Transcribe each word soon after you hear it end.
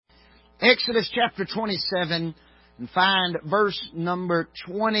Exodus chapter 27 and find verse number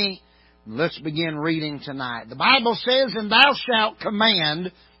 20. Let's begin reading tonight. The Bible says, "And thou shalt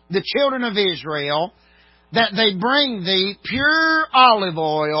command the children of Israel that they bring thee pure olive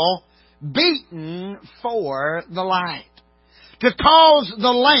oil beaten for the light, to cause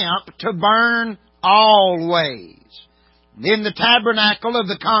the lamp to burn always. In the tabernacle of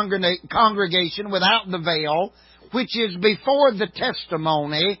the congregation without the veil, which is before the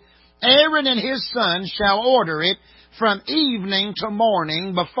testimony, Aaron and his sons shall order it from evening to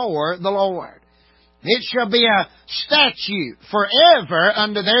morning before the Lord. It shall be a statute forever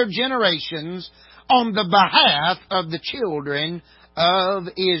unto their generations on the behalf of the children of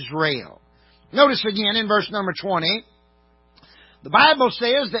Israel." Notice again in verse number 20, the Bible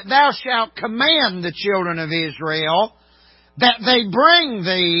says that thou shalt command the children of Israel that they bring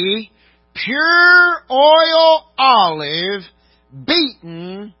thee pure oil olive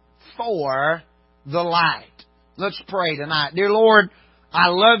beaten for the light. Let's pray tonight. Dear Lord, I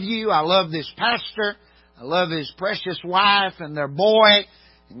love you. I love this pastor. I love his precious wife and their boy.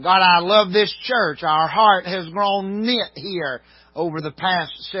 And God, I love this church. Our heart has grown knit here over the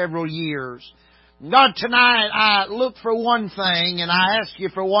past several years. God, tonight I look for one thing and I ask you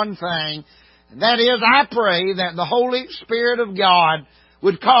for one thing. And that is, I pray that the Holy Spirit of God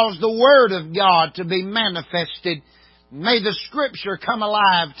would cause the Word of God to be manifested. May the Scripture come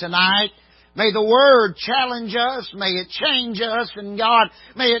alive tonight. May the Word challenge us. May it change us. And God,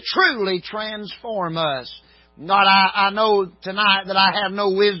 may it truly transform us. God, I know tonight that I have no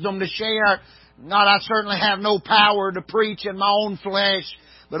wisdom to share. God, I certainly have no power to preach in my own flesh.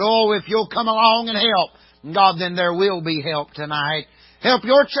 But oh, if you'll come along and help, God, then there will be help tonight. Help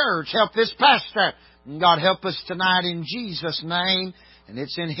your church. Help this pastor. God, help us tonight in Jesus' name. And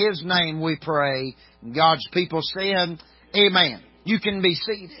it's in His name we pray. And God's people said, amen. You can be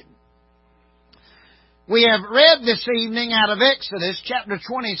seated. We have read this evening out of Exodus chapter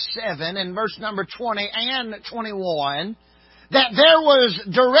 27 and verse number 20 and 21 that there was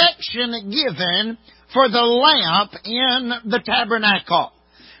direction given for the lamp in the tabernacle.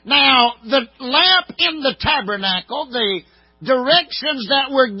 Now, the lamp in the tabernacle, the directions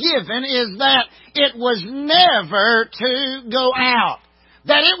that were given is that it was never to go out.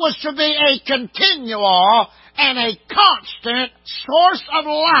 That it was to be a continual and a constant source of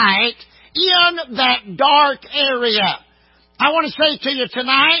light in that dark area. I want to say to you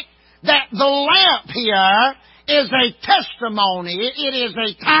tonight that the lamp here is a testimony, it is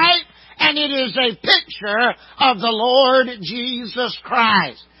a type, and it is a picture of the Lord Jesus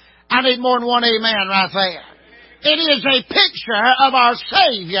Christ. I need more than one amen right there. It is a picture of our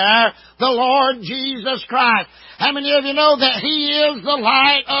Savior, the Lord Jesus Christ. How many of you know that He is the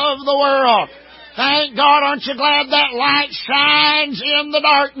light of the world? Thank God, aren't you glad that light shines in the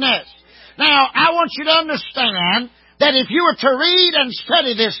darkness? Now, I want you to understand that if you were to read and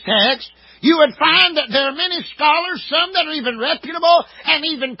study this text, you would find that there are many scholars, some that are even reputable and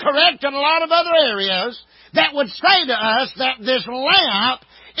even correct in a lot of other areas, that would say to us that this lamp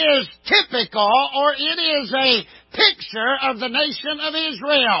is typical, or it is a picture of the nation of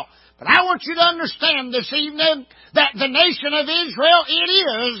Israel. But I want you to understand this evening that the nation of Israel, it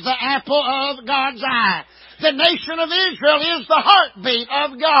is the apple of God's eye. The nation of Israel is the heartbeat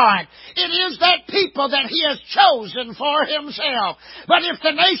of God. It is that people that He has chosen for Himself. But if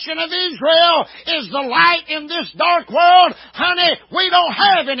the nation of Israel is the light in this dark world, honey, we don't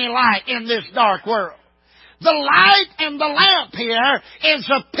have any light in this dark world. The light and the lamp here is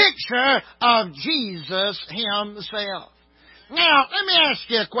a picture of Jesus Himself. Now, let me ask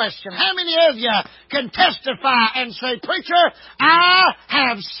you a question. How many of you can testify and say, "Preacher, I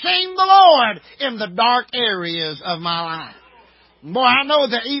have seen the Lord in the dark areas of my life"? Boy, I know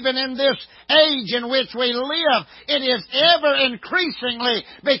that even in this age in which we live, it is ever increasingly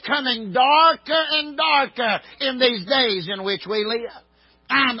becoming darker and darker in these days in which we live.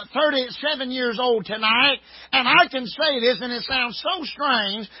 I'm 37 years old tonight, and I can say this, and it sounds so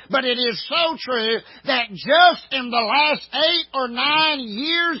strange, but it is so true, that just in the last 8 or 9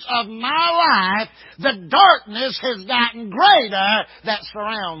 years of my life, the darkness has gotten greater that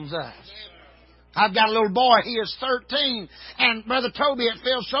surrounds us. I've got a little boy, he is 13, and Brother Toby, it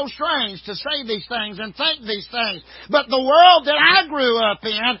feels so strange to say these things and think these things, but the world that I grew up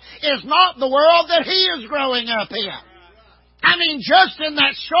in is not the world that he is growing up in. I mean, just in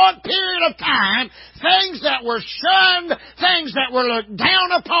that short period of time, things that were shunned, things that were looked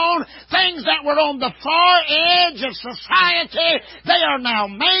down upon, things that were on the far edge of society, they are now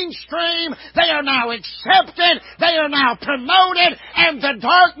mainstream, they are now accepted, they are now promoted, and the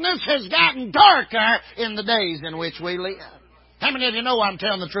darkness has gotten darker in the days in which we live. How many of you know I'm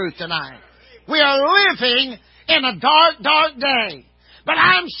telling the truth tonight? We are living in a dark, dark day. But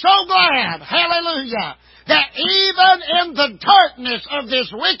I'm so glad, hallelujah, that even in the darkness of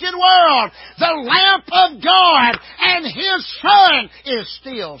this wicked world, the lamp of God and His sun is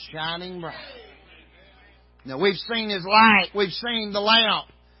still shining bright. Now, we've seen His light. We've seen the lamp.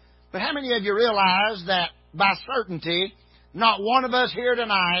 But how many of you realize that by certainty, not one of us here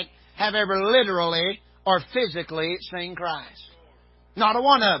tonight have ever literally or physically seen Christ? Not a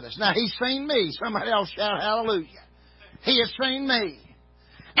one of us. Now, He's seen me. Somebody else shout hallelujah. He has seen me.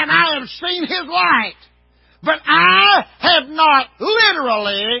 And I have seen His light. But I have not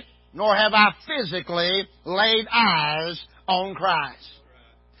literally, nor have I physically laid eyes on Christ.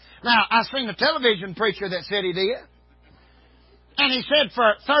 Now, I seen a television preacher that said he did. And he said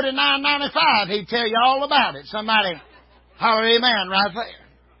for $39.95 he'd tell you all about it. Somebody holler amen right there.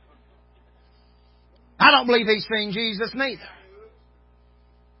 I don't believe he's seen Jesus neither.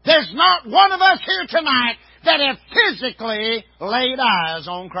 There's not one of us here tonight that have physically laid eyes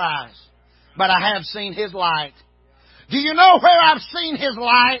on Christ. But I have seen His light. Do you know where I've seen His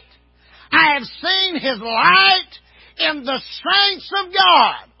light? I have seen His light in the saints of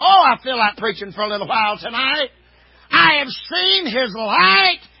God. Oh, I feel like preaching for a little while tonight. I have seen His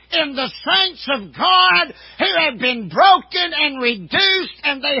light in the saints of God who have been broken and reduced,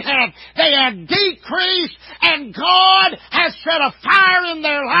 and they have decreased, and God has set a fire in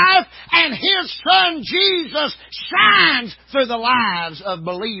their life, and His Son Jesus shines through the lives of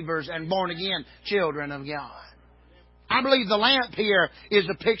believers and born-again children of God. I believe the lamp here is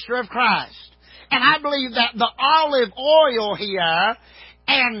a picture of Christ. And I believe that the olive oil here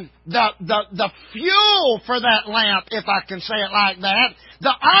and the fuel for that lamp, if I can say it like that,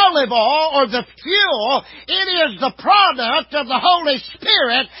 the olive oil or the fuel, it is the product of the Holy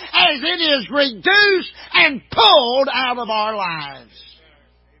Spirit as it is reduced and pulled out of our lives.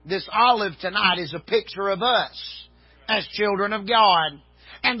 This olive tonight is a picture of us as children of God.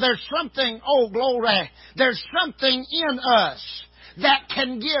 And there's something, oh glory, there's something in us that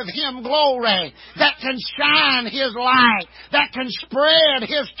can give Him glory, that can shine His light, that can spread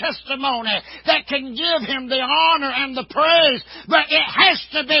His testimony, that can give Him the honor and the praise. But it has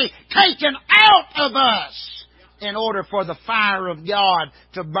to be taken out of us in order for the fire of God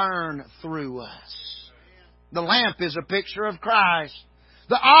to burn through us. The lamp is a picture of Christ.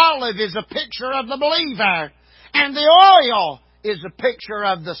 The olive is a picture of the believer. And the oil is a picture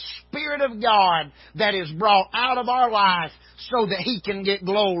of the Spirit of God that is brought out of our life so that He can get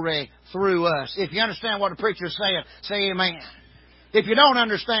glory through us. If you understand what the preacher's saying, say amen. If you don't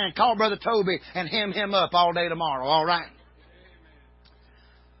understand, call Brother Toby and him up all day tomorrow, all right?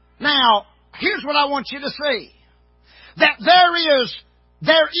 Now, here's what I want you to see. That there is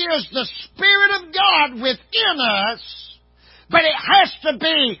the Spirit of God within us, but it has to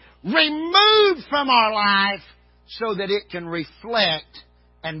be removed from our life so that it can reflect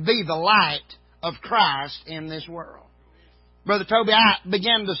and be the light of Christ in this world. Brother Toby, I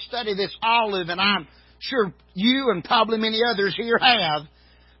began to study this olive, and I'm sure you and probably many others here have.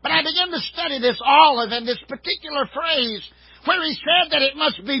 But I began to study this olive and this particular phrase where he said that it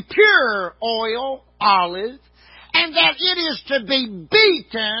must be pure oil, olive, and that it is to be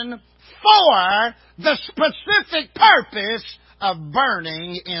beaten for the specific purpose of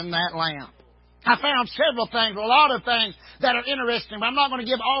burning in that lamp. I found several things, a lot of things that are interesting, but I'm not going to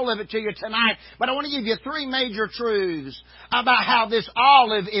give all of it to you tonight. But I want to give you three major truths about how this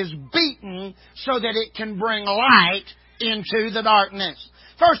olive is beaten so that it can bring light into the darkness.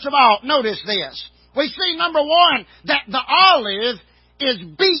 First of all, notice this. We see, number one, that the olive is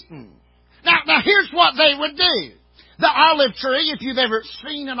beaten. Now here's what they would do. The olive tree, if you've ever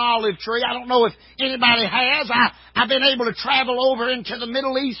seen an olive tree, I don't know if anybody has. I've been able to travel over into the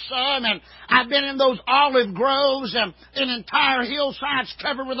Middle East some, and I've been in those olive groves and in entire hillsides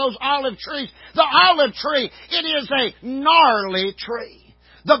covered with those olive trees. The olive tree, it is a gnarly tree.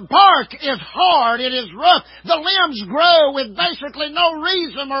 The bark is hard. It is rough. The limbs grow with basically no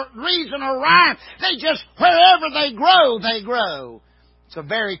reason or rhyme. They just, wherever they grow. It's a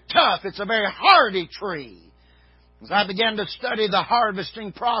very tough, it's a very hardy tree. As I began to study the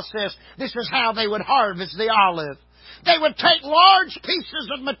harvesting process, this is how they would harvest the olive. They would take large pieces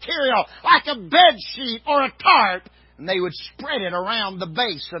of material, like a bed sheet or a tarp, and they would spread it around the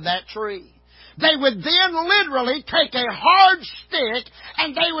base of that tree. They would then literally take a hard stick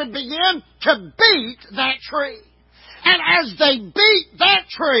and they would begin to beat that tree. And as they beat that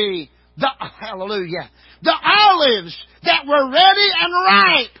tree, the olives that were ready and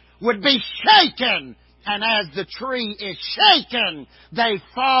ripe would be shaken. And as the tree is shaken, they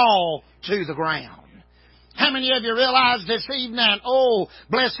fall to the ground. How many of you realize this evening, oh,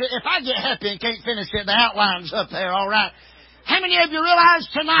 bless it, if I get happy and can't finish it, the outline's up there, all right. How many of you realize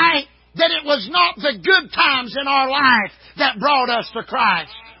tonight that it was not the good times in our life that brought us to Christ?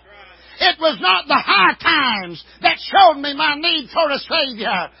 It was not the high times that showed me my need for a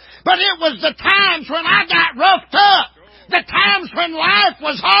Savior, but it was the times when I got roughed up, the times when life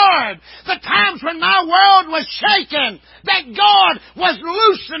was hard, the times when my world was shaken, that God was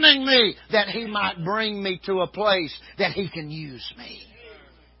loosening me, that He might bring me to a place that He can use me.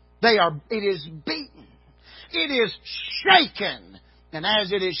 It is beaten. It is shaken. And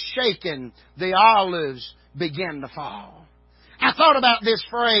as it is shaken, the olives begin to fall. I thought about this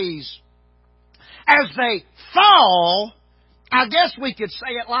phrase. As they fall, I guess we could say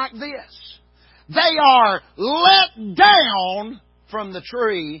it like this. They are let down from the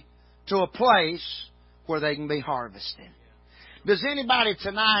tree to a place where they can be harvested. Does anybody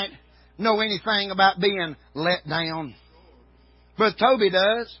tonight know anything about being let down? Brother Toby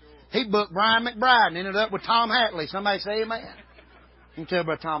does. He booked Brian McBride and ended up with Tom Hatley. Somebody say amen. You can tell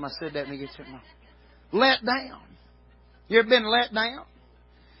Brother Tom I said that when he gets it wrong. Let down. You ever been let down?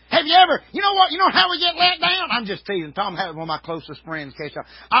 Have you ever, you know what, you know how we get let down? I'm just teasing. Tom Hatley, one of my closest friends. In case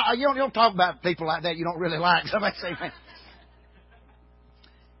you don't talk about people like that you don't really like. Somebody say amen.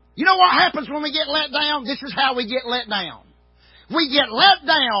 You know what happens when we get let down? This is how we get let down. We get let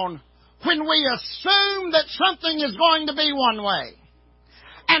down when we assume that something is going to be one way.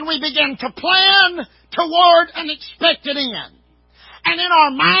 And we begin to plan toward an expected end. And in our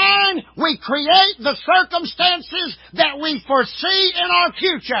mind, we create the circumstances that we foresee in our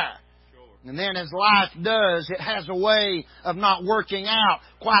future. And then as life does, it has a way of not working out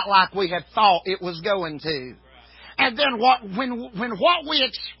quite like we had thought it was going to. And then when what we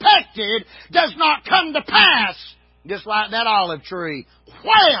expected does not come to pass, just like that olive tree,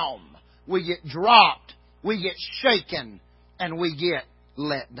 wham! We get dropped, we get shaken, and we get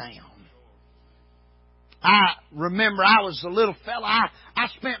let down. I remember I was a little fella. I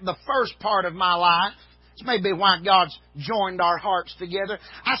spent the first part of my life, this may be why God's joined our hearts together.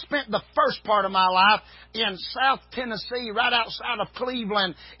 I spent the first part of my life in South Tennessee, right outside of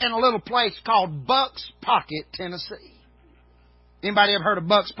Cleveland, in a little place called Bucks Pocket, Tennessee. Anybody ever heard of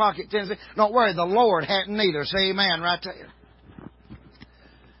Bucks Pocket, Tennessee? Don't worry, the Lord hadn't either. Say amen right there.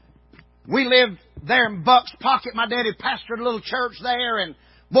 We lived there in Bucks Pocket. My daddy pastored a little church there, and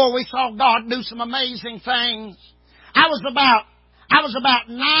boy, we saw God do some amazing things. I was about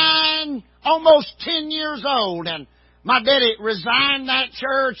 9, almost 10 years old, and my daddy resigned that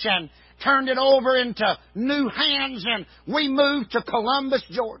church and turned it over into new hands, and we moved to Columbus,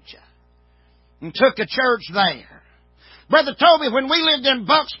 Georgia, and took a church there. Brother Toby, when we lived in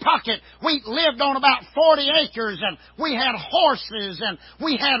Bucks Pocket, we lived on about 40 acres, and we had horses, and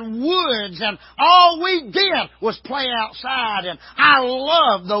we had woods, and all we did was play outside, and I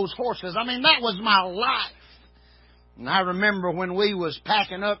loved those horses. I mean, that was my life. And I remember when we was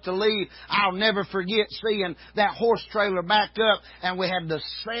packing up to leave, I'll never forget seeing that horse trailer backed up, and we had to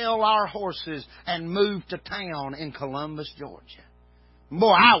sell our horses and move to town in Columbus, Georgia.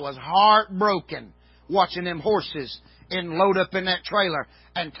 Boy, I was heartbroken watching them horses load up in that trailer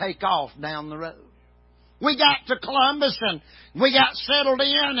and take off down the road. We got to Columbus and we got settled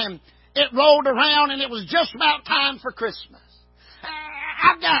in, and it rolled around, and it was just about time for Christmas.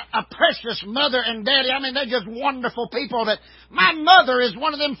 I've got a precious mother and daddy. I mean, they're just wonderful people. That my mother is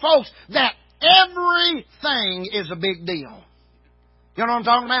one of them folks that everything is a big deal. You know what I'm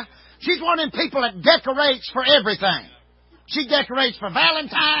talking about? She's one of them people that decorates for everything. She decorates for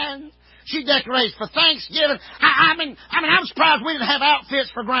Valentine's. She decorates for Thanksgiving. I mean, I'm surprised we didn't have outfits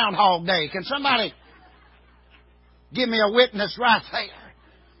for Groundhog Day. Can somebody give me a witness right there?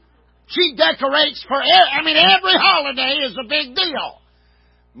 She decorates for every holiday is a big deal.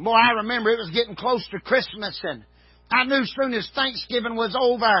 Boy, I remember it was getting close to Christmas, and I knew as soon as Thanksgiving was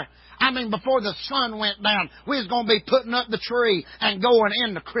over, before the sun went down, we was going to be putting up the tree and going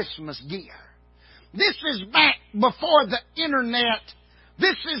into Christmas gear. This is back before the internet.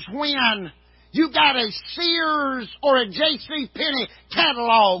 This is when you got a Sears or a J.C. Penney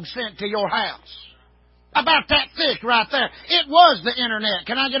catalog sent to your house. About that thick right there. It was the internet.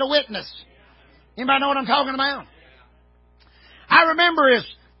 Can I get a witness? Anybody know what I'm talking about? I remember as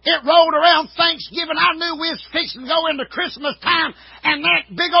it rolled around Thanksgiving, I knew we was fixing to go into Christmas time, and that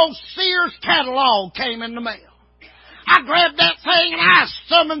big old Sears catalog came in the mail. I grabbed that thing and I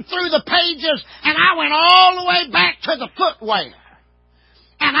thumbed through the pages, and I went all the way back to the footwear.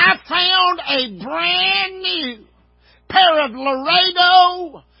 And I found a brand new pair of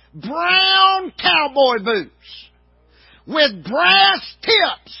Laredo brown cowboy boots with brass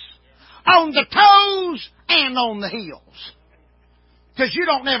tips on the toes and on the hills. Because you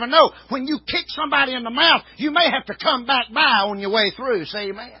don't never know. When you kick somebody in the mouth, you may have to come back by on your way through. Say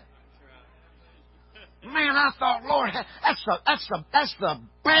amen. Man, I thought, Lord, that's the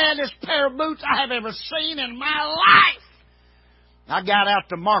baddest pair of boots I have ever seen in my life. I got out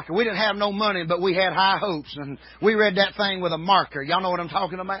the marker. We didn't have no money, but we had high hopes, and we read that thing with a marker. Y'all know what I'm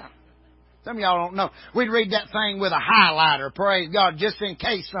talking about? Some of y'all don't know. We'd read that thing with a highlighter, praise God, just in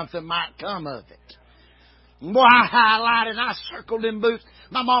case something might come of it. Boy, I highlighted and I circled them boots.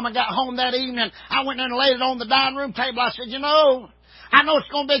 My mama got home that evening. I went in and laid it on the dining room table. I said, I know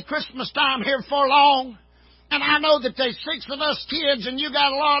it's going to be Christmas time here for long. And I know that there's 6 of us kids and you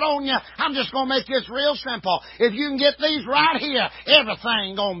got a lot on you. I'm just going to make this real simple. If you can get these right here,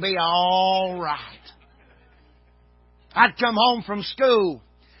 everything going to be all right. I'd come home from school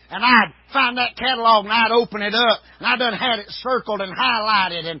and I'd find that catalog and I'd open it up and I done had it circled and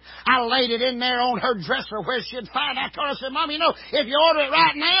highlighted and I laid it in there on her dresser where she'd find it. I told her, I said, Mom, if you order it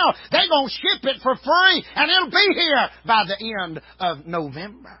right now, they're going to ship it for free and it'll be here by the end of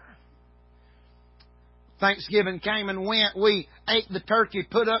November. Thanksgiving came and went. We ate the turkey,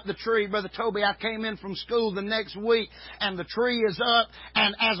 put up the tree. Brother Toby, I came in from school the next week, and the tree is up.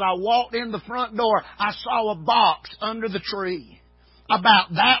 And as I walked in the front door, I saw a box under the tree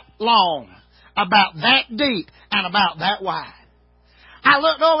about that long, about that deep, and about that wide. I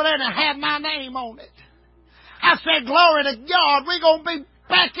looked over there and it had my name on it. I said, glory to God, we're going to be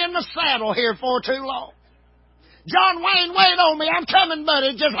back in the saddle here for too long. John Wayne, wait on me. I'm coming,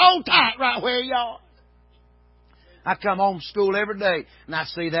 buddy. Just hold tight right where you are. I'd come home from school every day and I'd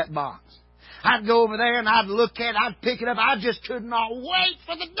see that box. I'd go over there and I'd look at it, I'd pick it up. I just could not wait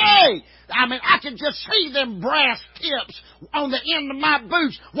for the day. I mean, I could just see them brass tips on the end of my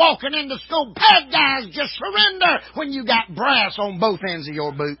boots walking into school. Bad guys just surrender when you got brass on both ends of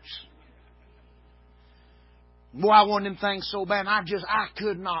your boots. Boy, I wanted them things so bad, and I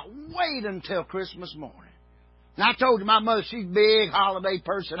could not wait until Christmas morning. And I told you, my mother, she's a big holiday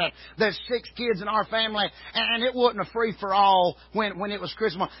person. There's 6 kids in our family, and it wasn't a free-for-all when it was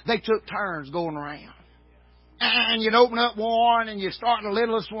Christmas. They took turns going around. And you'd open up one, and you start the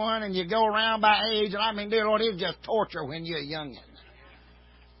littlest one, and you go around by age. And I mean, dear Lord, it was just torture when you're a youngin'.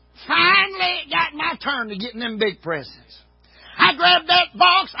 Finally, it got my turn to getting them big presents. I grabbed that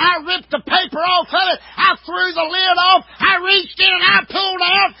box, I ripped the paper off of it, I threw the lid off, I reached in and I pulled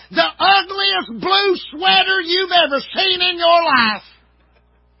out the ugliest blue sweater you've ever seen in your life.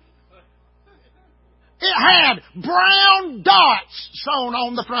 It had brown dots sewn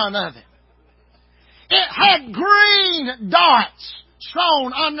on the front of it. It had green dots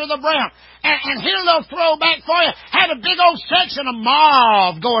sewn under the brown. And here's a little throwback for you. Had a big old section of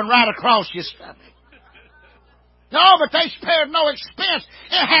mauve going right across your stomach. No, but they spared no expense.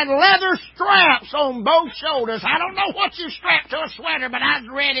 It had leather straps on both shoulders. I don't know what you strap to a sweater, but I was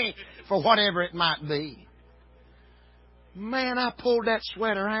ready for whatever it might be. Man, I pulled that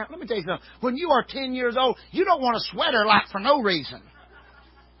sweater out. Let me tell you something. When you are 10 years old, you don't want a sweater like for no reason.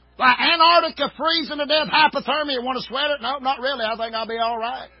 Like Antarctica freezing to death, hypothermia, you want a sweater? No, not really. I think I'll be all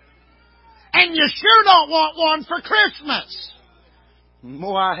right. And you sure don't want one for Christmas.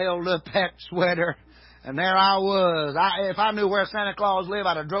 Boy, I held up that sweater. And there I was. If I knew where Santa Claus lived,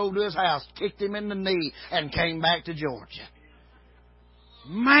 I'd have drove to his house, kicked him in the knee, and came back to Georgia.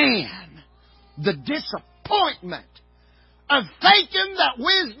 Man, the disappointment of thinking that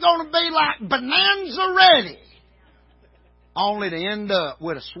we're going to be like Bonanza ready, only to end up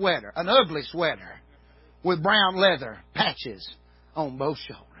with a sweater, an ugly sweater, with brown leather patches on both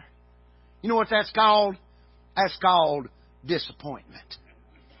shoulders. You know what that's called? That's called disappointment.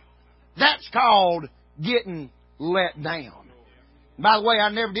 That's called getting let down. By the way, I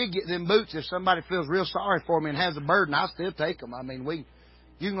never did get them boots. If somebody feels real sorry for me and has a burden, I'll still take them. I mean,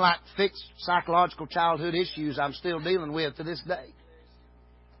 you can like fix psychological childhood issues I'm still dealing with to this day.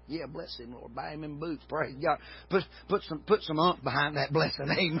 Yeah, bless him, Lord. Buy him in boots. Praise God. Put some umph behind that blessing.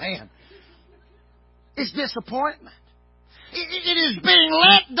 Amen. It's disappointment. It is being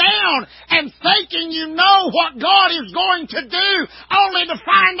let down and thinking you know what God is going to do, only to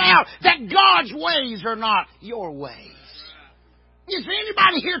find out that God's ways are not your ways. Is there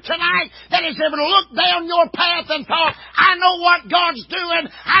anybody here tonight that has ever looked down your path and thought, I know what God's doing,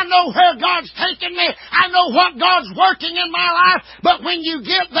 I know where God's taking me, I know what God's working in my life, but when you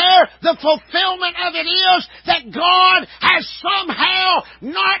get there, the fulfillment of it is that God has somehow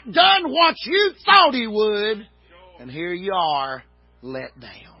not done what you thought He would. And here you are, let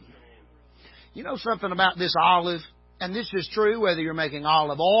down. You know something about this olive? And this is true whether you're making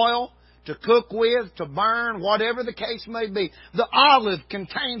olive oil, to cook with, to burn, whatever the case may be. The olive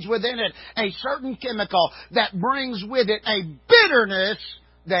contains within it a certain chemical that brings with it a bitterness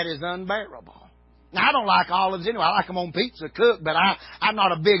that is unbearable. Now, I don't like olives anyway. I like them on pizza cooked, but I'm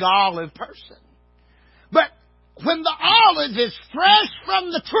not a big olive person. But when the olive is fresh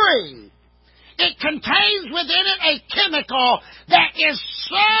from the tree, it contains within it a chemical that is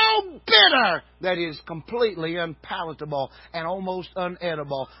so bitter that is completely unpalatable and almost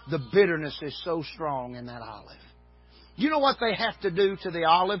unedible. The bitterness is so strong in that olive. You know what they have to do to the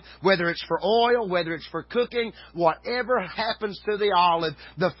olive? Whether it's for oil, whether it's for cooking, whatever happens to the olive,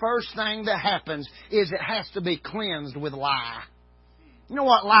 the first thing that happens is it has to be cleansed with lye. You know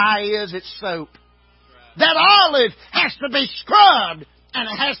what lye is? It's soap. That olive has to be scrubbed, and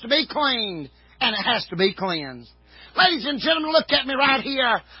it has to be cleaned, and it has to be cleansed. Ladies and gentlemen, look at me right here.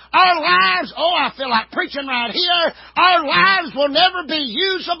 Our lives, I feel like preaching right here. Our lives will never be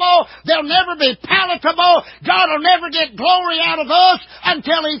usable. They'll never be palatable. God will never get glory out of us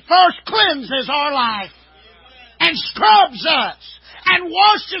until He first cleanses our life and scrubs us and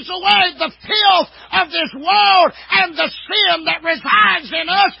washes away the filth of this world and the sin that resides in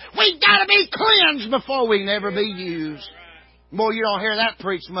us. We've got to be cleansed before we can ever be used. Boy, you don't hear that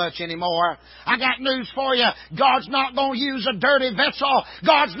preached much anymore. I got news for you. God's not going to use a dirty vessel.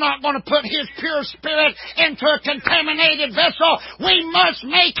 God's not going to put His pure Spirit into a contaminated vessel. We must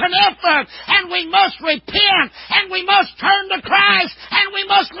make an effort, and we must repent, and we must turn to Christ, and we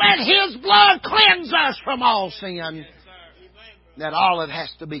must let His blood cleanse us from all sin. That olive has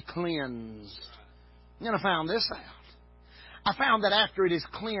to be cleansed. Then I found this out. I found that after it is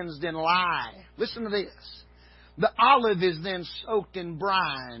cleansed in lye, listen to this. The olive is then soaked in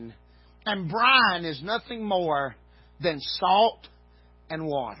brine, and brine is nothing more than salt and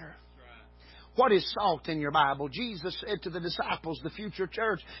water. What is salt in your Bible? Jesus said to the disciples, the future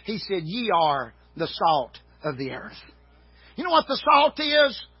church, He said, "Ye are the salt of the earth." You know what the salt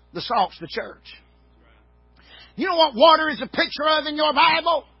is? The salt's the church. You know what water is a picture of in your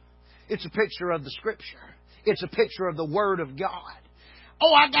Bible? It's a picture of the Scripture. It's a picture of the Word of God.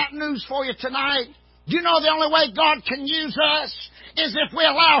 I got news for you tonight. Do you know the only way God can use us is if we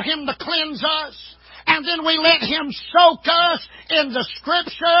allow Him to cleanse us, and then we let Him soak us in the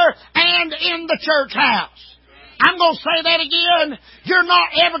Scripture and in the church house. I'm going to say that again. You're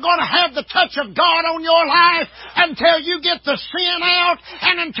not ever going to have the touch of God on your life until you get the sin out,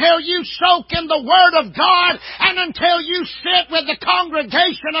 and until you soak in the Word of God, and until you sit with the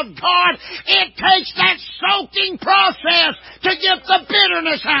congregation of God. It takes that soaking process to get the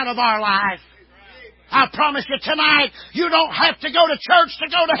bitterness out of our life. I promise you tonight, you don't have to go to church to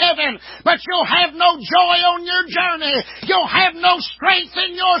go to heaven, but you'll have no joy on your journey. You'll have no strength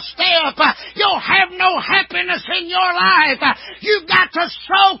in your step. You'll have no happiness in your life. You've got to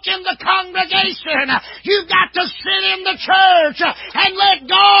soak in the congregation. You've got to sit in the church and let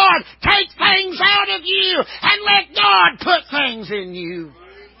God take things out of you and let God put things in you.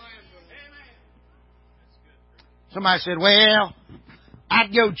 Somebody said, "Well,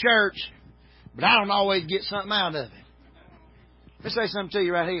 I'd go to church, but I don't always get something out of it." Let me say something to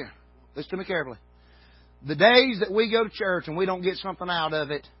you right here. Listen to me carefully. The days that we go to church and we don't get something out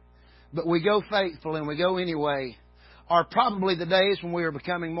of it, but we go faithful and we go anyway, are probably the days when we are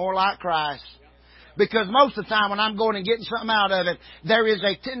becoming more like Christ. Because most of the time when I'm going and getting something out of it, there is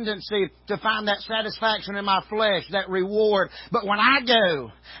a tendency to find that satisfaction in my flesh, that reward. But when I go,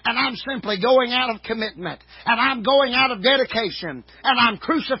 and I'm simply going out of commitment, and I'm going out of dedication, and I'm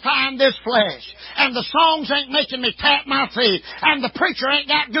crucifying this flesh, and the songs ain't making me tap my feet, and the preacher ain't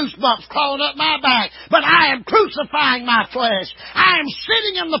got goosebumps crawling up my back, but I am crucifying my flesh. I am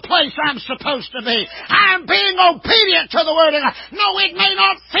sitting in the place I'm supposed to be. I am being obedient to the Word of God. No, it may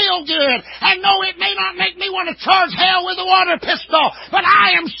not feel good, and no, it may not make me want to charge hell with a water pistol, but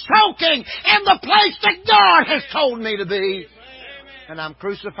I am soaking in the place that God has told me to be. And I'm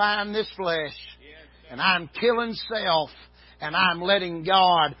crucifying this flesh, and I'm killing self, and I'm letting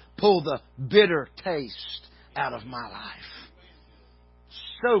God pull the bitter taste out of my life.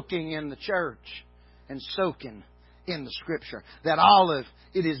 Soaking in the church and soaking in the Scripture. That olive,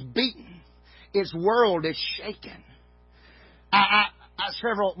 it is beaten. Its world is shaken.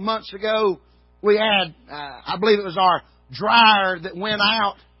 Several months ago, we had, I believe it was our dryer that went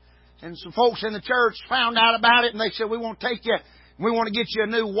out. And some folks in the church found out about it, and they said, "We want to take you, we want to get you a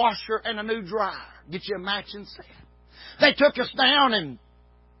new washer and a new dryer. Get you a matching set." They took us down, and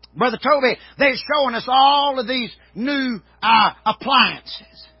Brother Toby, they're showing us all of these new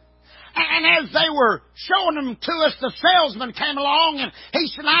appliances. And as they were showing them to us, the salesman came along, and he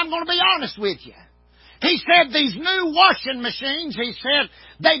said, "I'm going to be honest with you. He said these new washing machines, he said,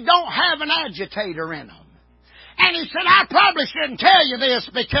 they don't have an agitator in them. And he said, I probably shouldn't tell you this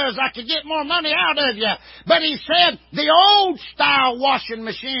because I could get more money out of you. But he said, the old style washing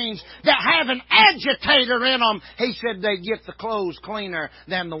machines that have an agitator in them, he said they get the clothes cleaner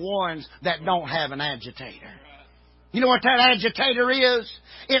than the ones that don't have an agitator. You know what that agitator is?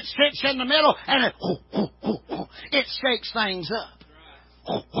 It sits in the middle and it shakes things up.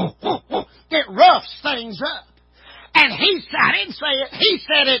 It roughs things up. And I didn't say it, he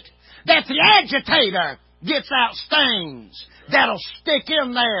said it, that the agitator gets out stains that'll stick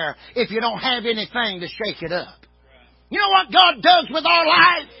in there if you don't have anything to shake it up. You know what God does with our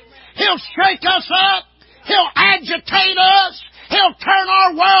life? He'll shake us up. He'll agitate us. He'll turn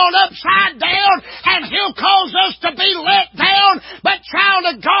our world upside down, and He'll cause us to be let down. But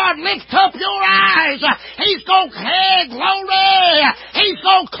child of God, lift up your eyes. He's going to, hey, glory. He's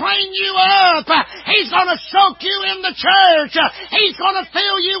going to clean you up. He's going to soak you in the church. He's going to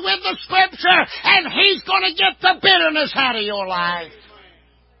fill you with the Scripture, and He's going to get the bitterness out of your life.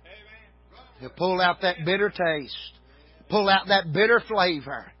 He'll pull out that bitter taste. Pull out that bitter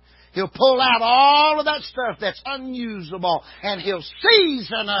flavor. He'll pull out all of that stuff that's unusable, and He'll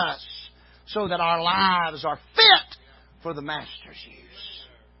season us so that our lives are fit for the Master's use.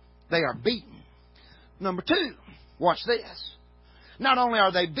 They are beaten. Number two, watch this. Not only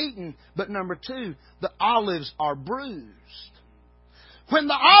are they beaten, but number two, the olives are bruised. When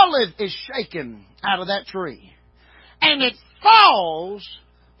the olive is shaken out of that tree, and it falls,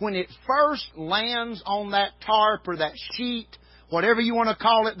 when it first lands on that tarp or that sheet, whatever you want to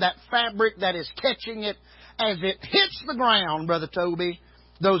call it, that fabric that is catching it, as it hits the ground, Brother Toby,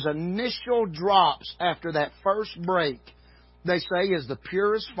 those initial drops after that first break, they say is the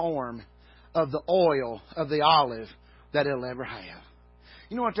purest form of the oil of the olive that it'll ever have.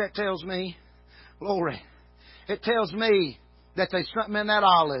 You know what that tells me? Glory. It tells me that there's something in that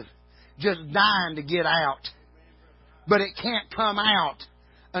olive just dying to get out. But it can't come out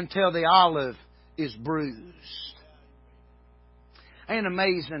until the olive is bruised. Ain't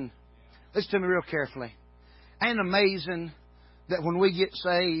amazing, listen to me real carefully, ain't amazing that when we get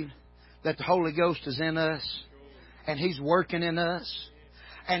saved, that the Holy Ghost is in us, and He's working in us,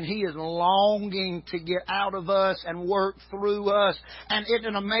 and He is longing to get out of us and work through us. And isn't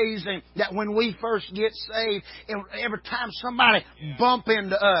it amazing that when we first get saved, every time somebody bump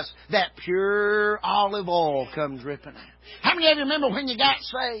into us, that pure olive oil comes dripping out. How many of you remember when you got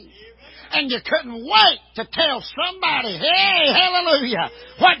saved? And you couldn't wait to tell somebody, hey, hallelujah,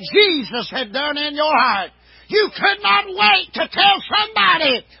 what Jesus had done in your heart. You could not wait to tell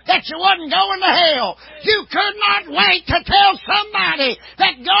somebody that you wasn't going to hell. You could not wait to tell somebody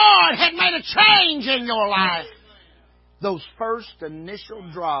that God had made a change in your life. Those first initial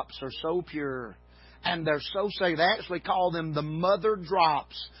drops are so pure. And they're so saved. They actually call them the mother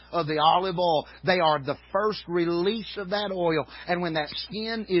drops of the olive oil. They are the first release of that oil. And when that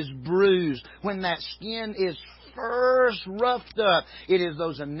skin is bruised, when that skin is first roughed up, it is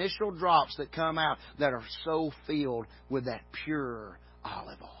those initial drops that come out that are so filled with that pure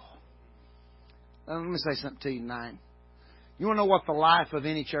olive oil. Now, let me say something to you tonight. You want to know what the life of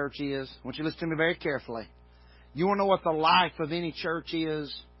any church is? I want you to listen to me very carefully. You want to know what the life of any church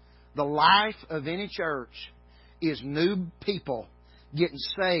is? The life of any church is new people getting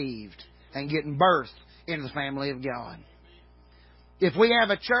saved and getting birthed into the family of God. If we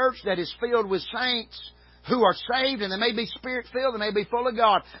have a church that is filled with saints who are saved, and they may be Spirit-filled, they may be full of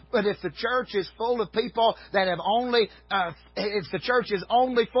God, but if the church is full of people that have if the church is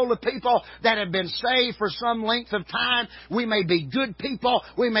only full of people that have been saved for some length of time, we may be good people,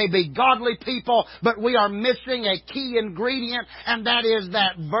 we may be godly people, but we are missing a key ingredient, and that is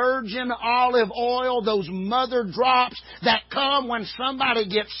that virgin olive oil, those mother drops that come when somebody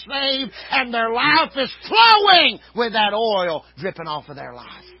gets saved, and their life is flowing with that oil dripping off of their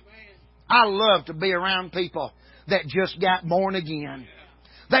life. I love to be around people that just got born again.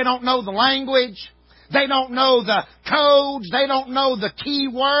 They don't know the language. They don't know the codes. They don't know the key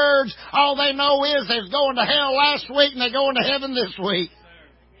words. All they know is they was going to hell last week and they're going to heaven this week.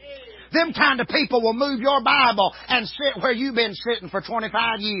 Them kind of people will move your Bible and sit where you've been sitting for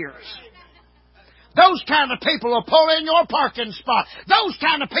 25 years. Those kind of people will pull in your parking spot. Those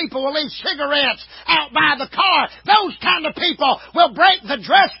kind of people will leave cigarettes out by the car. Those kind of people will break the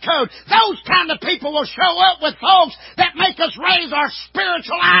dress code. Those kind of people will show up with folks that make us raise our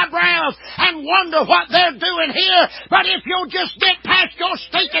spiritual eyebrows and wonder what they're doing here. But if you'll just get past your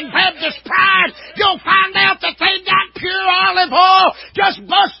stinking Baptist pride, you'll find out that they've got pure olive oil just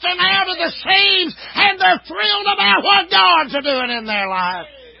busting out of the seams, and they're thrilled about what God's doing in their life.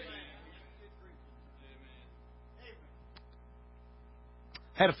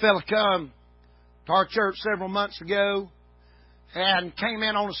 Had a fella come to our church several months ago and came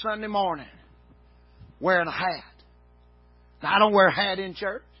in on a Sunday morning wearing a hat. Now, I don't wear a hat in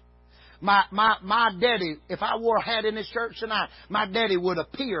church. My daddy, if I wore a hat in this church tonight, my daddy would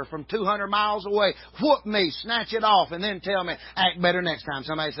appear from 200 miles away, whoop me, snatch it off, and then tell me, act better next time.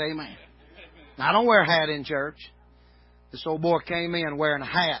 Somebody say amen. Now, I don't wear a hat in church. This old boy came in wearing a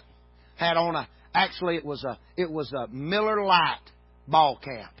hat. Had on actually it was a Miller Lite ball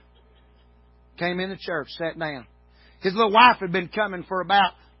cap. Came into church, sat down. His little wife had been coming for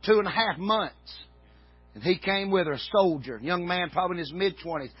about 2.5 months. And he came with her, a soldier, young man probably in his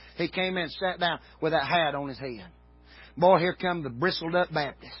mid-20s. He came in and sat down with that hat on his head. Boy, here come the bristled up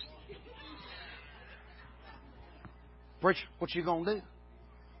Baptist. Preacher, what you going to do?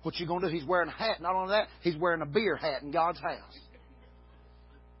 What you going to do? He's wearing a hat. Not only that, he's wearing a beer hat in God's house.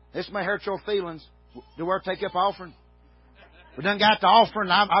 This may hurt your feelings. Do we ever take up offering? We done got the offering.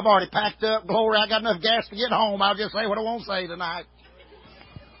 I've already packed up. Glory, I got enough gas to get home. I'll just say what I won't say tonight.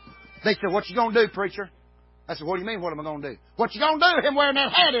 They said, what you going to do, preacher? I said, what do you mean, what am I going to do? What you going to do, him wearing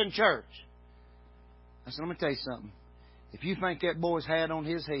that hat in church? I said, let me tell you something. If you think that boy's hat on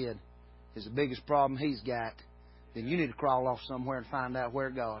his head is the biggest problem he's got, then you need to crawl off somewhere and find out where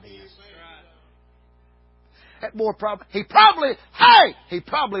God is. That boy he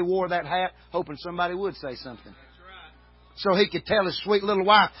probably wore that hat hoping somebody would say something. So he could tell his sweet little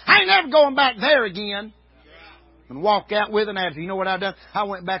wife, I ain't never going back there again. And walk out with him. After, you know what I done? I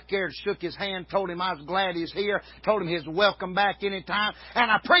went back there and shook his hand, told him I was glad he's here, told him he's welcome back anytime, and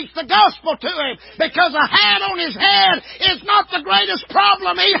I preached the gospel to him, because a hat on his head is not the greatest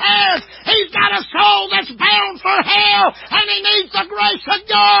problem he has. He's got a soul that's bound for hell, and he needs the grace of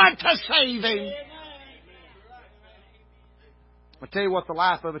God to save him. I'll tell you what the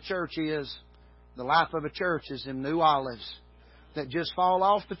life of a church is. The life of a church is them new olives that just fall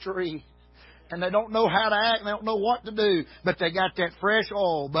off the tree. And they don't know how to act, and they don't know what to do, but they got that fresh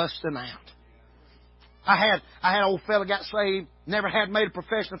oil busting out. I had an old fella got saved, never had made a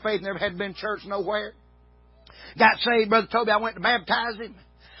profession of faith, never had been to church nowhere. Got saved, Brother Toby, I went to baptize him.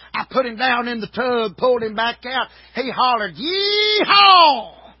 I put him down in the tub, pulled him back out. He hollered,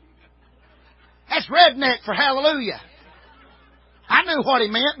 "Yee-haw!" That's redneck for hallelujah. I knew what he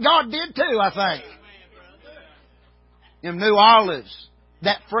meant. God did too, I think. Them new olives,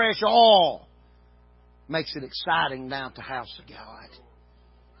 that fresh oil, makes it exciting down at the house of God.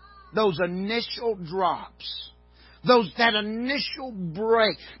 Those initial drops, that initial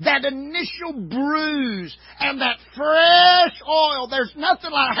break, that initial bruise, and that fresh oil. There's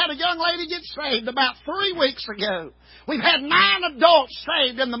nothing like. I had a young lady get saved about 3 weeks ago. We've had 9 adults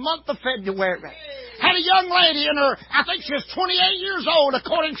saved in the month of February. Had a young lady in her, I think she was 28 years old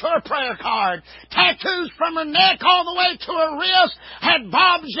according to her prayer card. Tattoos from her neck all the way to her wrist. Had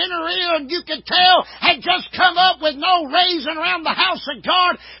bobs in her ear, and you could tell had just come up with no raising around the house of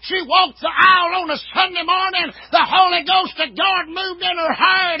God. She walked the aisle on a Sunday morning. The Holy Ghost of God moved in her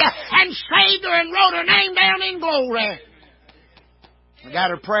heart and saved her and wrote her name down in glory. I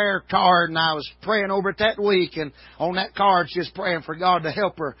got her prayer card, and I was praying over it that week, and on that card she was praying for God to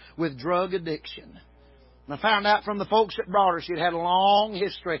help her with drug addiction. And I found out from the folks that brought her she'd had a long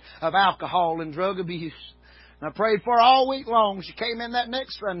history of alcohol and drug abuse. And I prayed for her all week long. She came in that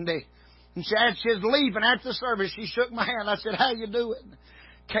next Sunday, and she was leaving after the service. She shook my hand. I said, "How you doing?"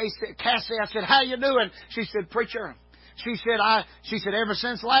 Cassie, I said, "How you doing?" She said, "Preacher," she said, "ever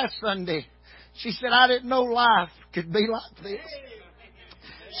since last Sunday," she said, "I didn't know life could be like this."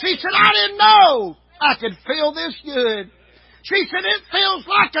 She said, "I didn't know I could feel this good." She said, "It feels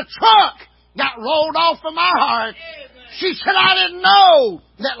like a truck got rolled off of my heart." She said, "I didn't know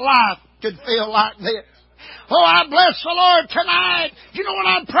that life could feel like this." Oh, I bless the Lord tonight. You know what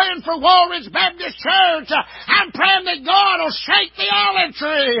I'm praying for Walridge Baptist Church? I'm praying that God will shake the olive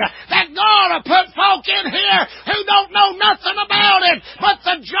tree. That God will put folk in here who don't know nothing about it, but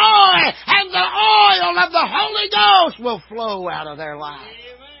the joy and the oil of the Holy Ghost will flow out of their life.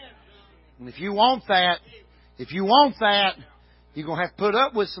 And if you want that, you're going to have to put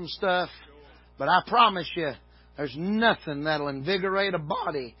up with some stuff. But I promise you, there's nothing that'll invigorate a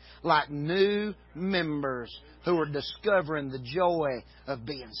body like new members who are discovering the joy of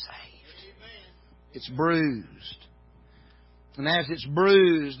being saved. It's bruised. And as it's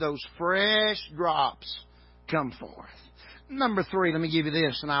bruised, those fresh drops come forth. Number 3, let me give you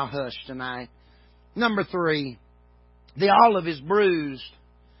this and I'll hush tonight. Number 3, the olive is bruised,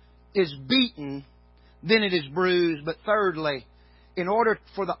 is beaten, then it is bruised. But thirdly, in order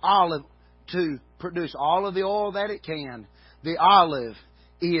for the olive to produce all of the oil that it can, the olive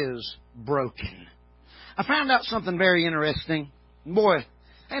is broken. I found out something very interesting. Boy,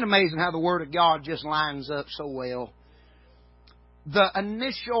 Ain't amazing how the Word of God just lines up so well?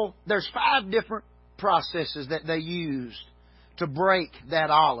 There's 5 different processes that they used to break that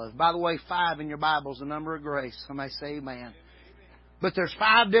olive. By the way, 5 in your Bible is the number of grace. Somebody say amen. But there's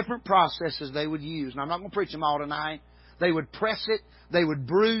 5 different processes they would use. And I'm not going to preach them all tonight. They would press it. They would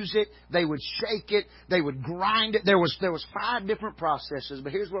bruise it. They would shake it. They would grind it. There was 5 different processes.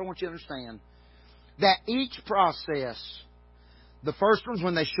 But here's what I want you to understand. That each process, the first one's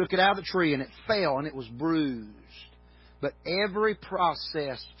when they shook it out of the tree and it fell and it was bruised. But every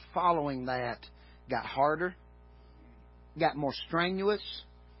process following that got harder, got more strenuous,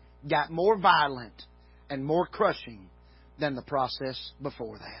 got more violent, and more crushing than the process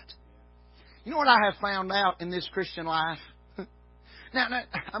before that. You know what I have found out in this Christian life? Now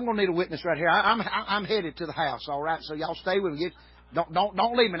I'm going to need a witness right here. I'm headed to the house, all right? So y'all stay with me.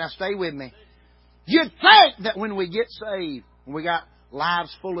 Don't leave me. Now stay with me. You'd think that when we get saved, when we got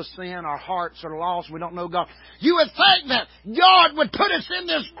lives full of sin, our hearts are lost, we don't know God, you would think that God would put us in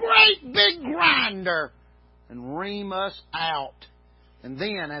this great big grinder and ream us out. And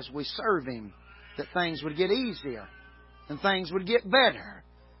then as we serve Him, that things would get easier and things would get better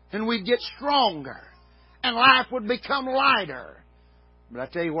and we'd get stronger and life would become lighter. But I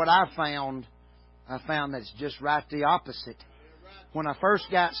tell you what I found that it's just right the opposite. When I first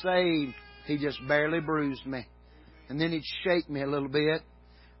got saved, He just barely bruised me. And then He'd shake me a little bit.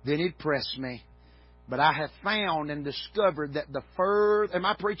 Then He'd press me. But I have found and discovered that the further... Am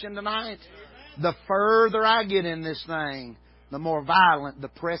I preaching tonight? The further I get in this thing, the more violent the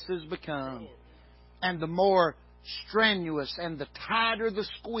presses become. And the more strenuous and the tighter the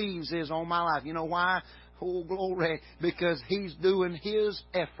squeeze is on my life. You know why? Oh, glory. Because He's doing His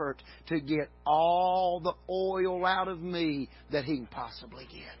effort to get all the oil out of me that He can possibly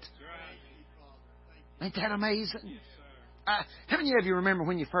get. Ain't that amazing? How many of you remember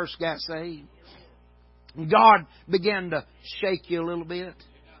when you first got saved? God began to shake you a little bit.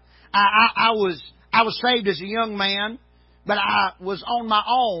 I was saved as a young man, but I was on my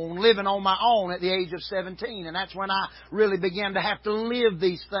own, living on my own at the age of 17. And that's when I really began to have to live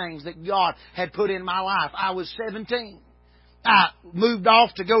these things that God had put in my life. I was 17. I moved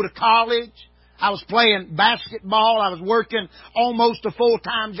off to go to college. I was playing basketball. I was working almost a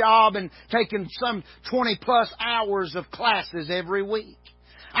full-time job and taking some 20-plus hours of classes every week.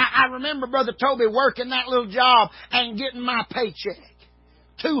 I remember Brother Toby working that little job and getting my paycheck,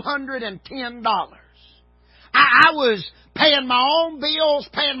 $210. I was paying my own bills,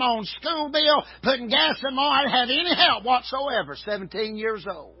 paying my own school bill, putting gas in my... I didn't have any help whatsoever, 17 years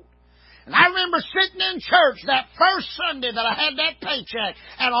old. And I remember sitting in church that first Sunday that I had that paycheck,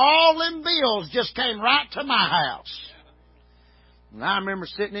 and all them bills just came right to my house. And I remember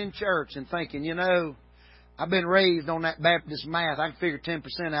sitting in church and thinking, you know, I've been raised on that Baptist math. I can figure 10%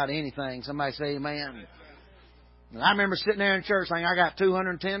 out of anything. Somebody say amen. And I remember sitting there in church saying, I got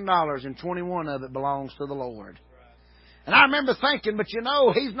 $210 and 21 of it belongs to the Lord. And I remember thinking, but you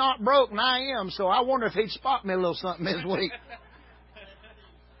know, He's not broke and I am, so I wonder if He'd spot me a little something this week.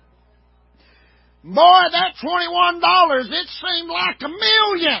 Boy, that $21, it seemed like $1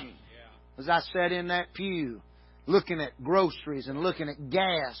 million. As I sat in that pew, looking at groceries and looking at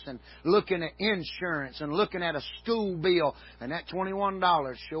gas and looking at insurance and looking at a school bill. And that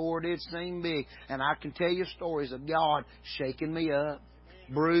 $21 sure did seem big. And I can tell you stories of God shaking me up,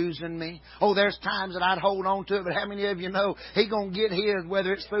 bruising me. Oh, there's times that I'd hold on to it, but how many of you know He gonna get His,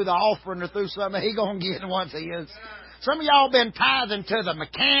 whether it's through the offering or through something, He gonna get what's His. Some of y'all been tithing to the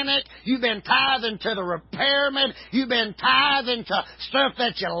mechanic. You've been tithing to the repairman. You've been tithing to stuff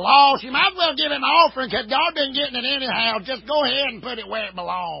that you lost. You might as well give an offering because God been getting it anyhow. Just go ahead and put it where it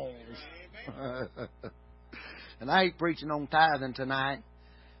belongs. And I ain't preaching on tithing tonight.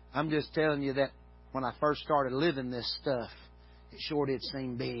 I'm just telling you that when I first started living this stuff, it sure did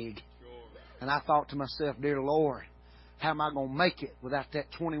seem big. And I thought to myself, dear Lord, how am I going to make it without that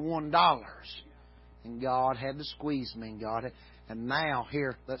 $21? And God had to squeeze me. And now,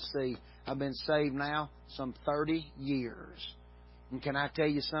 here, let's see. I've been saved now some 30 years. And can I tell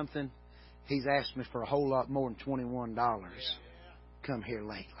you something? He's asked me for a whole lot more than $21 come here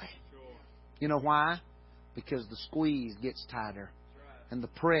lately. You know why? Because the squeeze gets tighter. And the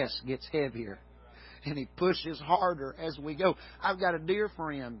press gets heavier. And He pushes harder as we go. I've got a dear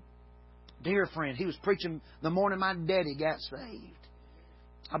friend. He was preaching the morning my daddy got saved.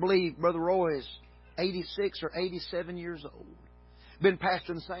 I believe Brother Roy is 86 or 87 years old. Been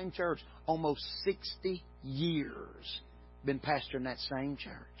pastoring the same church almost 60 years. Been pastoring that same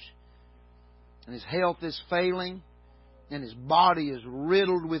church. And his health is failing. And his body is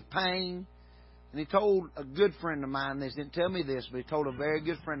riddled with pain. And he told a good friend of mine this. Didn't tell me this, but he told a very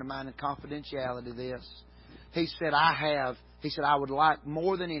good friend of mine in confidentiality this. He said, I would like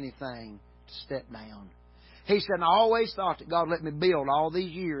more than anything to step down. He said, and I always thought that God let me build all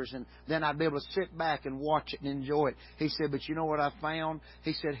these years and then I'd be able to sit back and watch it and enjoy it. He said, but you know what I found?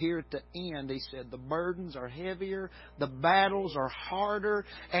 He said, here at the end, he said, the burdens are heavier, the battles are harder,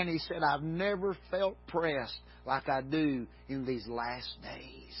 and he said, I've never felt pressed like I do in these last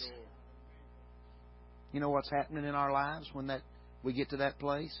days. You know what's happening in our lives when we get to that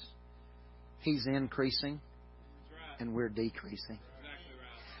place? He's increasing and we're decreasing.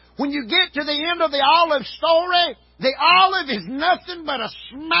 When you get to the end of the olive story, the olive is nothing but a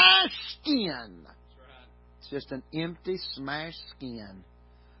smashed skin. It's just an empty, smashed skin.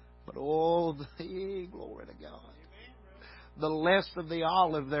 But oh, glory to God. The less of the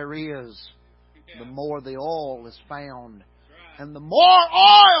olive there is, the more the oil is found. And the more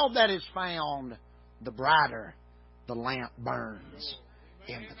oil that is found, the brighter the lamp burns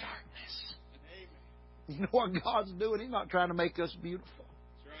in the darkness. You know what God's doing? He's not trying to make us beautiful.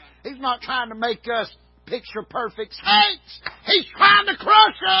 He's not trying to make us picture-perfect saints. He's trying to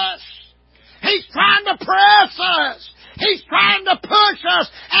crush us. He's trying to press us. He's trying to push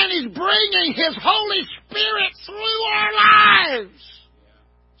us. And He's bringing His Holy Spirit through our lives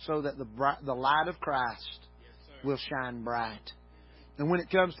so that the light of Christ will shine bright. And when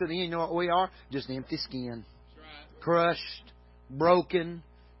it comes to the end, you know what we are? Just empty skin. Crushed, broken,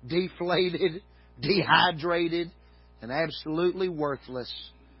 deflated, dehydrated, and absolutely worthless.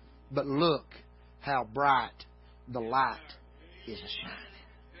 But look how bright the light is shining.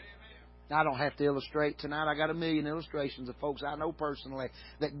 Now, I don't have to illustrate tonight. I got a million illustrations of folks I know personally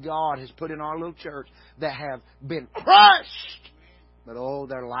that God has put in our little church that have been crushed. But oh,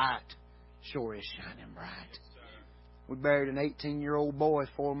 their light sure is shining bright. We buried an 18-year-old boy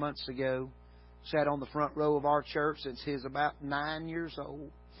 4 months ago. Sat on the front row of our church since he was about 9 years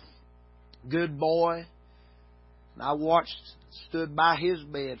old. Good boy. And I stood by his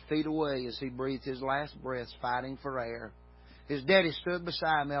bed, feet away, as he breathed his last breaths, fighting for air. His daddy stood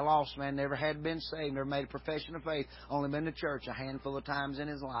beside me, a lost man, never had been saved, never made a profession of faith, only been to church a handful of times in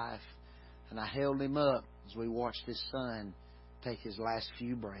his life. And I held him up as we watched his son take his last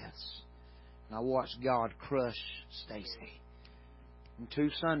few breaths. And I watched God crush Stacy. And 2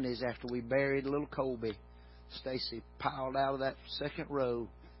 Sundays after we buried little Colby, Stacy piled out of that second row,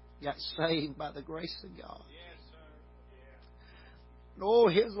 got saved by the grace of God. Oh,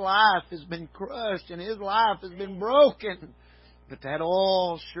 his life has been crushed and his life has been broken. But that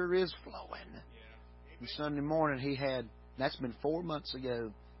oil sure is flowing. And Sunday morning that's been 4 months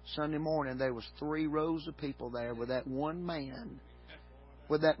ago. Sunday morning there was 3 rows of people there with that one man.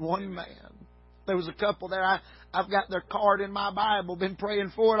 There was a couple there. I've got their card in my Bible. Been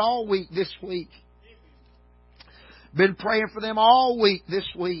praying for it all week this week. Been praying for them all week this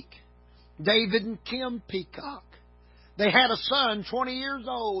week. David and Kim Peacock. They had a son, 20 years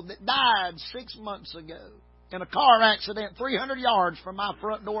old, that died 6 months ago in a car accident 300 yards from my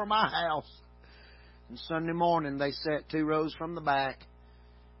front door of my house. And Sunday morning they sat 2 rows from the back.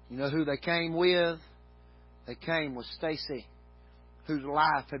 You know who they came with? They came with Stacy, whose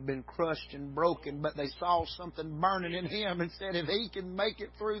life had been crushed and broken, but they saw something burning in him and said, if he can make it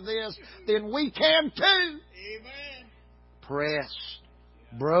through this, then we can too. Amen. Pressed,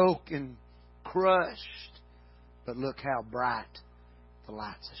 broken, crushed. But look how bright the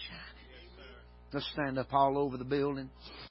lights are shining. Let's stand up all over the building.